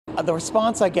The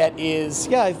response I get is,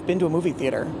 yeah, I've been to a movie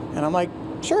theater. And I'm like,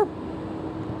 sure.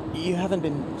 You haven't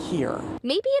been here.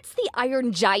 Maybe it's the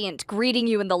Iron Giant greeting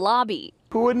you in the lobby.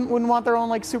 Who wouldn't want their own,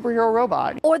 like, superhero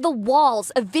robot? Or the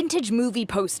walls of vintage movie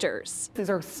posters. These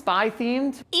are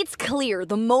spy-themed. It's clear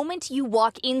the moment you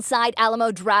walk inside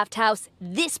Alamo Drafthouse,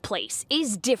 this place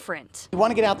is different. You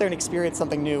want to get out there and experience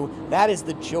something new. That is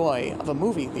the joy of a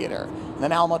movie theater. And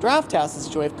then Alamo Drafthouse is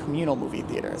the joy of communal movie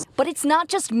theaters. But it's not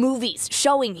just movies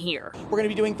showing here. We're going to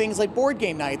be doing things like board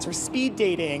game nights or speed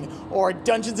dating or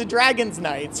Dungeons and Dragons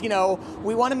nights. You know,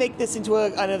 we want to make this into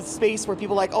a space where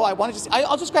people are like, oh,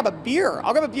 I'll just grab a beer.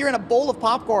 I'll grab a beer and a bowl of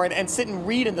popcorn and sit and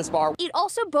read in this bar. It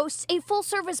also boasts a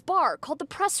full-service bar called the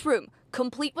Press Room,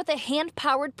 complete with a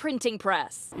hand-powered printing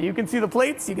press. You can see the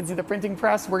plates, you can see the printing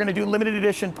press. We're going to do limited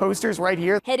edition posters right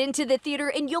here. Head into the theater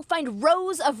and you'll find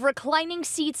rows of reclining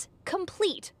seats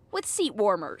complete with seat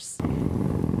warmers.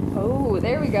 Oh,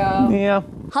 there we go. Yeah.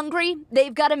 Hungry?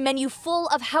 They've got a menu full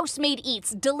of house-made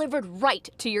eats delivered right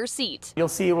to your seat. You'll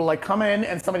see it will like come in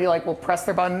and somebody like will press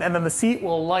their button and then the seat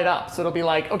will light up. So it'll be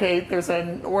like, okay, there's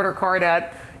an order card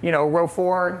at, you know, row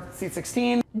 4, seat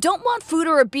 16. Don't want food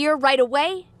or a beer right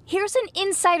away? Here's an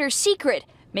insider secret.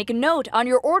 Make a note on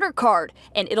your order card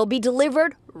and it'll be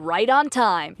delivered right on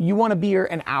time. You want a beer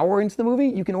an hour into the movie?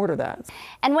 You can order that.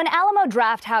 And when Alamo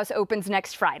Drafthouse opens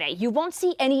next Friday, you won't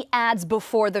see any ads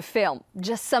before the film,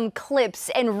 just some clips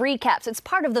and recaps. It's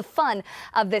part of the fun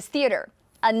of this theater.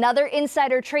 Another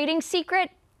insider trading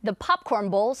secret, the popcorn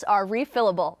bowls are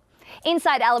refillable.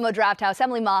 Inside Alamo Drafthouse,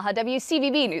 Emily Maha,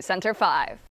 WCVB News Center 5.